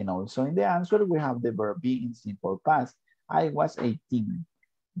 And also in the answer, we have the verb be in simple past. I was 18.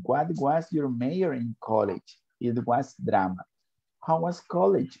 What was your major in college? It was drama. How was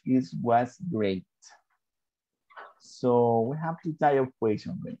college? It was great. So we have two types of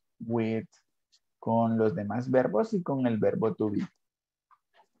questions con los demás verbos y con el verbo to be.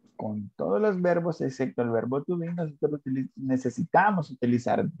 Con todos los verbos excepto el verbo to be, nosotros necesitamos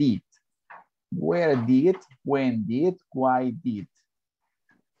utilizar did. Where did, when did, why did.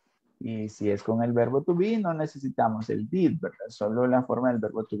 Y si es con el verbo to be, no necesitamos el did, ¿verdad? Solo la forma del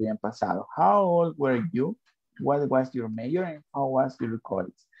verbo to be en pasado. How old were you? What was your major? And how was your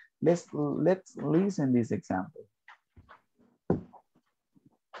college? Let's listen this example.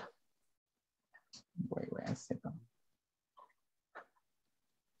 Wait a second.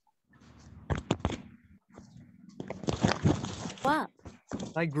 up?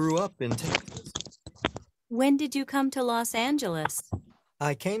 I grew up in Texas. When did you come to Los Angeles?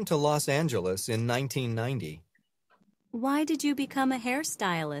 I came to Los Angeles in 1990. Why did you become a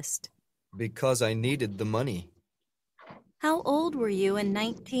hairstylist? Because I needed the money. How old were you in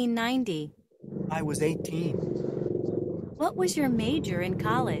 1990? I was 18. What was your major in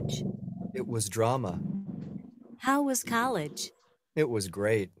college? It was drama. How was college? It was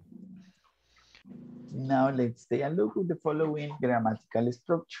great. Now let's take a look at the following grammatical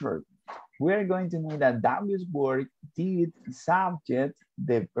structure. We're going to need a W's word, did, subject,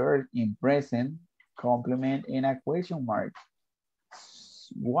 the verb in present, complement, and a question mark.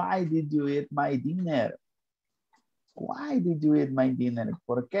 Why did you eat my dinner? Why did you eat my dinner?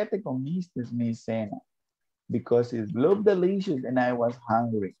 ¿Por qué te comiste mi cena? Because it looked delicious and I was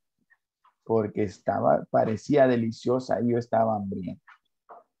hungry. Porque parecía deliciosa y yo estaba hambriento.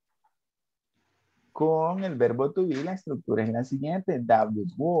 Con el verbo to be, la estructura es la siguiente.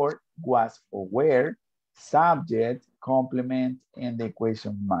 W's word, was or were, subject, complement, and the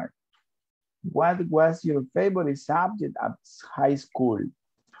question mark. What was your favorite subject at high school?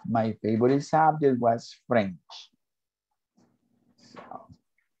 My favorite subject was French.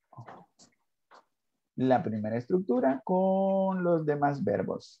 La primera estructura con los demás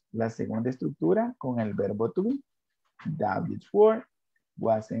verbos. La segunda estructura con el verbo to be. W's word,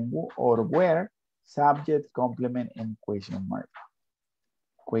 was or were, subject, complement, and question mark.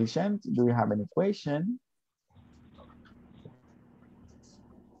 Questions? Do you have any question?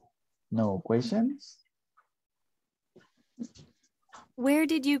 No questions? Where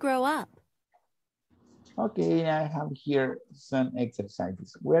did you grow up? Okay, I have here some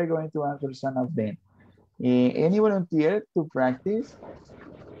exercises. We're going to answer some of them. Any volunteer to practice?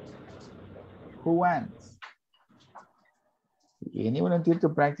 Who wants? Any volunteer to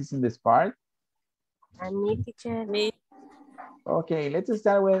practice in this part? Me, teacher. Me. Okay, let's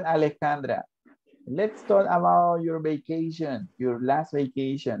start with Alejandra. Let's talk about your vacation, your last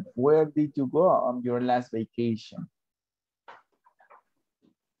vacation. Where did you go on your last vacation?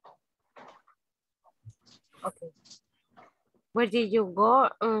 Okay. Where did you go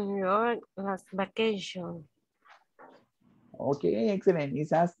on your last vacation? Okay, excellent.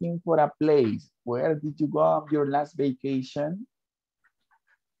 It's asking for a place. Where did you go on your last vacation?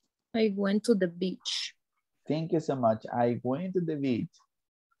 I went to the beach. Thank you so much. I went to the beach.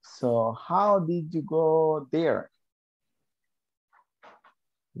 So how did you go there?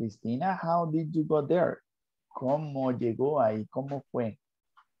 Cristina, how did you go there? ¿Cómo llegó ahí? ¿Cómo fue?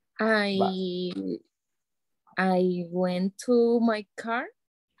 I went to my car.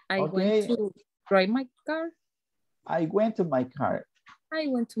 I went to drive my car. I went to my car. I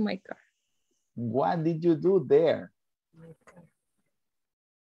went to my car. What did you do there?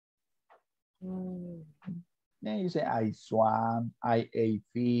 Then you say, I swam, I ate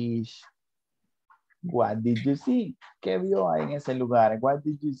fish. What did you see? ¿Qué vio en ese lugar? What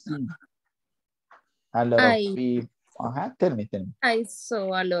did you see? A lot of people. Tell me. I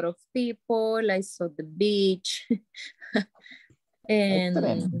saw a lot of people. I saw the beach.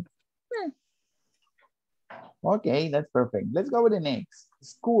 And okay, that's perfect. Let's go with the next.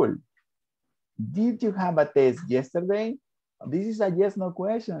 School. Did you have a test yesterday? This is a yes, no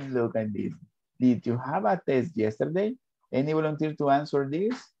question. Look at this. Did you have a test yesterday? Any volunteer to answer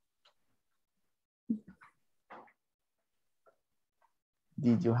this?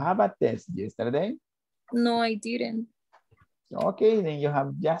 Did you have a test yesterday? No, I didn't. Okay, then you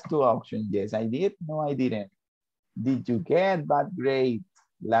have just two options. Yes, I did. No, I didn't. Did you get bad grades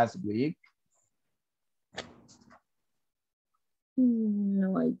last week?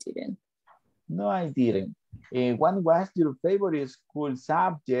 No, I didn't. No, I didn't. What was your favorite school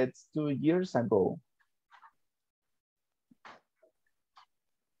subject 2 years ago?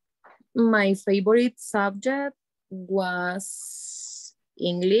 My favorite subject was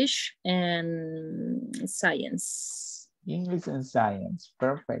English and science. English and science,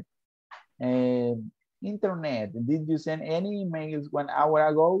 perfect. Internet, did you send any emails 1 hour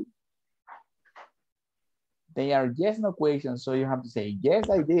ago? They are yes, no questions, so you have to say, yes,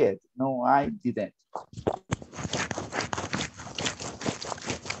 I did. No, I didn't.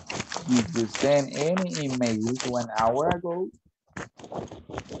 Did you send any emails 1 hour ago?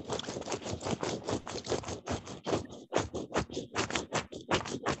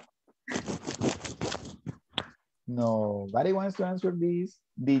 Nobody wants to answer this.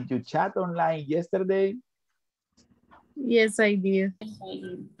 Did you chat online yesterday? Yes, I did.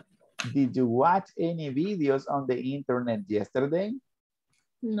 Did you watch any videos on the internet yesterday?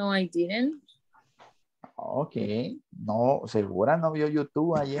 No, I didn't. Okay. No, segura no vio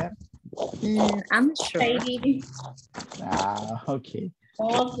YouTube ayer. I'm sure. Ah, okay.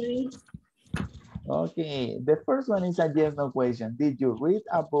 Okay. Okay, the first one is a yes, no question. Did you read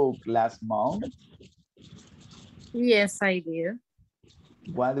a book last month? Yes, I did.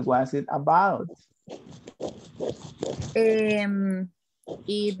 What was it about?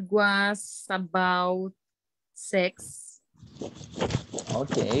 It was about sex.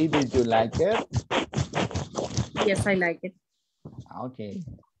 Okay, did you like it? Yes, I like it. Okay,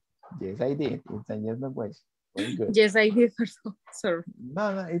 yes, I did. It's a yes, no question. Very good. Yes, I did. Sorry.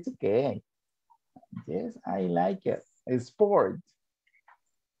 No, no, it's okay. Yes, I like it. A sport.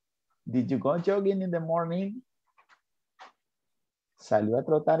 Did you go jogging in the morning? ¿Salió a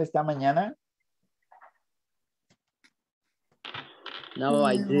trotar esta mañana? No,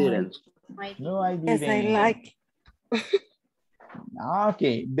 I didn't. No, I didn't. Yes, I like.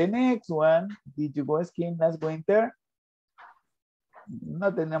 Okay, the next one. Did you go skiing last winter?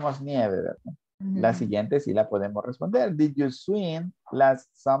 No tenemos nieve, ¿verdad? La siguiente sí la podemos responder. Did you swim last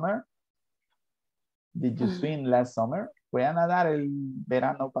summer? Did you swim last summer? ¿Fue a nadar el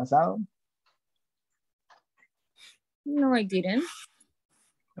verano pasado? No, I didn't.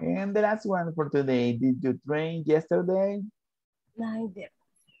 And the last one for today. Did you train yesterday? No, I did.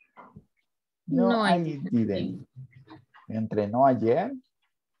 No, I didn't. ¿Entrenó ayer?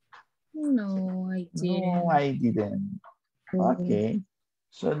 No, I didn't. No, I didn't. Okay.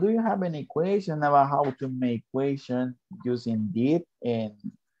 So do you have any question about how to make question using did and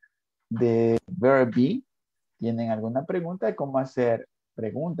the verb be? ¿Tienen alguna pregunta de cómo hacer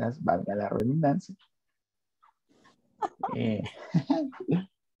preguntas, valga la redundancia?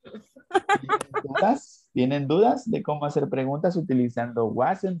 ¿Tienen dudas de cómo hacer preguntas utilizando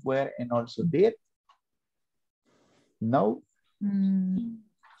wasn't, were, and also did? No?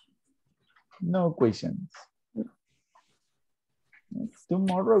 No questions.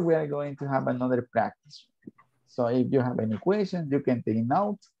 Tomorrow we are going to have another practice. So if you have any questions, you can take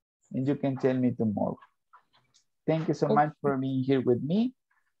notes and you can tell me tomorrow. Thank you so much for being here with me.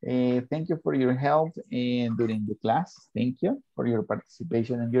 Thank you for your help during the class. Thank you for your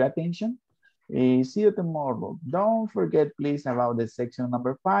participation and your attention. See you tomorrow. Don't forget, please, about the section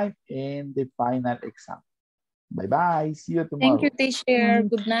number 5 and the final exam. Bye-bye. See you tomorrow. Thank you, teacher.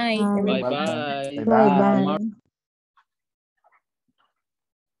 Good night. Bye-bye. Bye-bye.